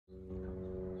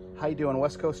How you doing?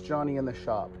 West Coast Johnny in the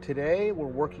shop. Today we're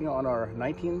working on our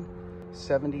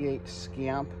 1978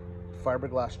 Scamp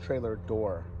fiberglass trailer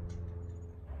door.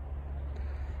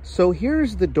 So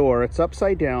here's the door. It's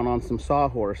upside down on some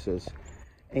sawhorses.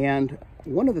 And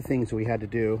one of the things we had to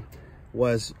do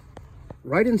was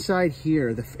right inside here,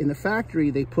 in the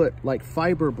factory, they put like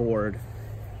fiberboard,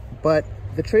 but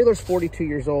the trailer's 42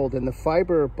 years old and the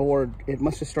fiberboard, it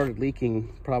must have started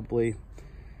leaking probably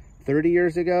 30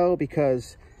 years ago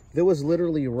because there was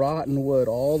literally rotten wood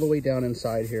all the way down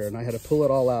inside here, and I had to pull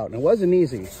it all out, and it wasn't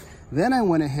easy. Then I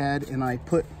went ahead and I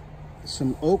put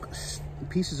some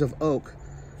pieces of oak,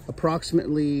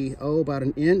 approximately, about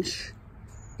an inch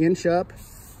up,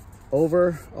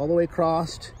 over, all the way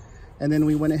across. And then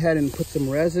we went ahead and put some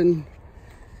resin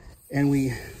and we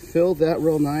filled that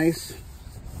real nice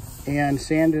and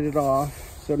sanded it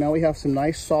off. So now we have some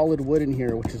nice solid wood in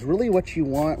here, which is really what you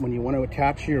want when you want to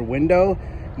attach your window.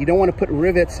 You don't want to put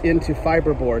rivets into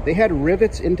fiberboard. They had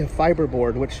rivets into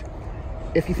fiberboard, which,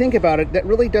 if you think about it, that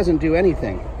really doesn't do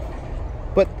anything.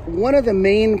 But one of the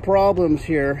main problems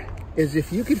here is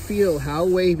if you could feel how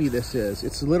wavy this is,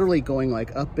 it's literally going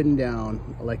like up and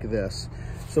down like this.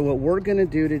 So what we're gonna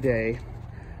do today,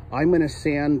 I'm gonna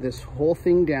sand this whole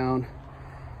thing down,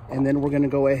 and then we're gonna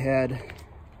go ahead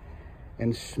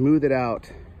and smooth it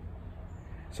out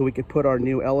so we could put our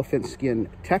new elephant skin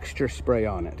texture spray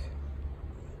on it.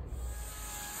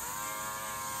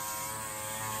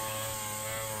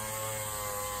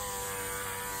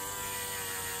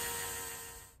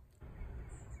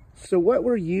 So what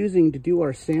we're using to do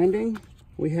our sanding,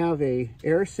 we have a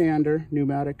air sander,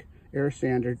 pneumatic air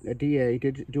sander, a DA,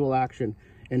 dual action,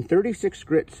 and 36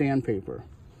 grit sandpaper.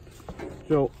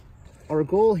 So our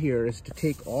goal here is to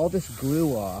take all this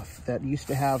glue off that used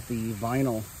to have the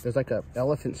vinyl. There's like a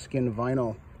elephant skin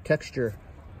vinyl texture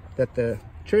that the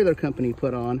trailer company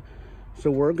put on. So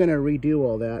we're gonna redo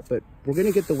all that, but we're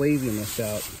gonna get the waviness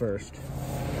out first.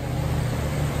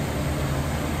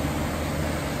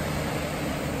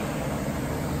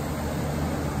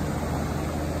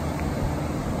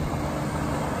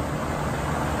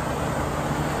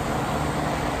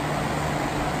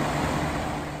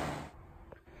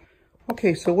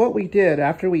 Okay, so what we did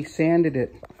after we sanded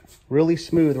it really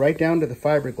smooth right down to the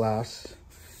fiberglass,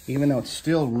 even though it's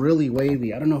still really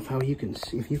wavy. I don't know if you can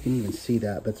even see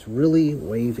that, but it's really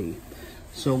wavy.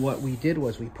 So what we did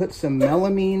was we put some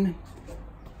melamine,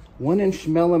 1-inch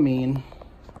melamine.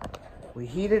 We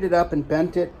heated it up and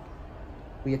bent it.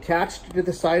 We attached it to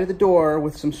the side of the door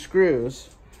with some screws,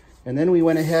 and then we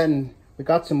went ahead and we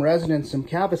got some resin and some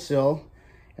Cavasil,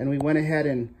 and we went ahead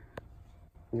and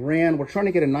we're trying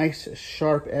to get a nice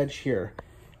sharp edge here.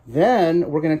 Then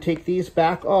we're going to take these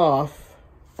back off,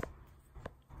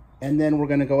 and then we're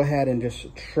going to go ahead and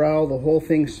just trowel the whole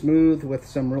thing smooth with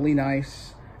some really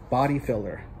nice body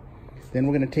filler. Then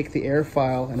we're going to take the air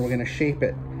file and we're going to shape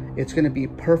it. It's going to be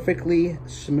perfectly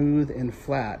smooth and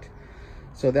flat.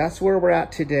 So that's where we're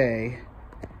at today.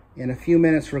 In a few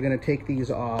minutes we're going to take these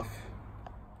off